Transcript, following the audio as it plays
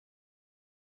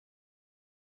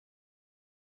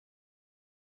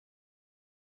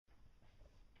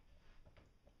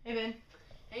Hey, Ben.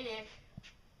 Hey, Nick.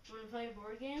 Want to play a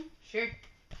board game? Sure.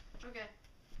 Okay.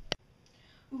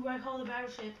 Who do I call the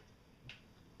battleship?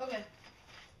 Okay.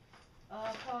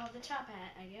 I'll call the Top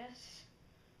Hat, I guess.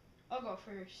 I'll go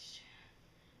first.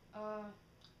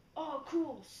 Oh,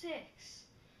 cool. 6.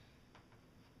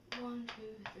 1, 2,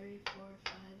 3, 4,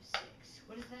 5, 6.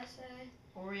 What does that say?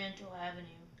 Oriental Avenue.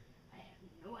 I have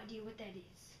no idea what that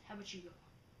is. How about you go?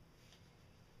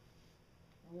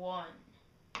 1.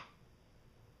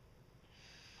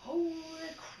 Holy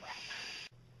crap.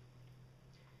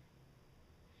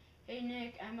 Hey,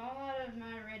 Nick, I'm all out of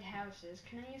my red houses.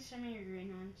 Can I use some of your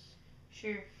green ones?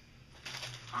 Sure.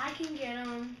 I can get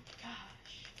them.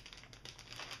 Gosh.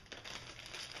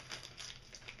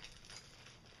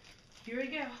 Here we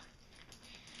go.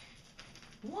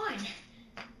 1.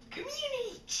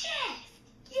 Community chest.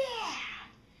 Yeah.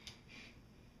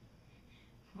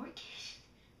 Mortgage.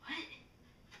 What?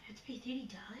 I have to pay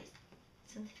 $30?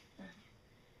 Something.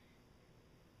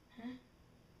 Huh?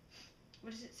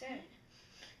 What does it say?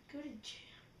 Go to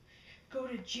jail. Go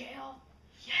to jail?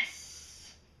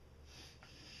 Yes.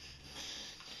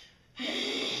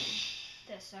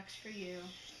 That sucks for you.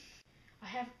 I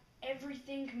have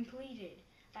everything completed.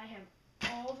 I have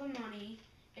all the money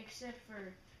except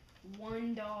for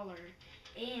 $1,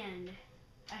 and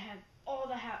I have all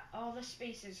the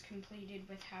spaces completed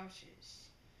with houses.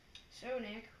 So,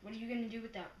 Nick, what are you gonna do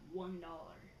with that $1?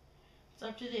 It's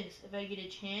up to this. If I get a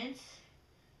chance,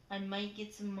 I might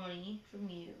get some money from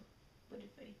you. But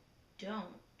if I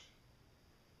don't,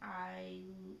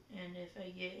 and if I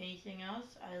get anything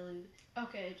else, I lose.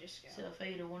 Okay, just go. So if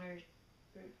I get a winner,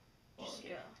 Just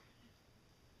go.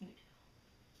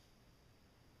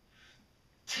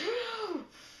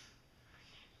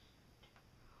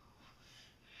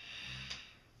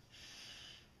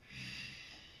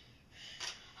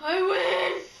 I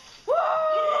win! Woo!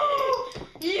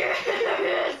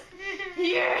 Yes!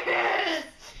 Yes!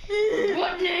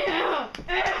 What name?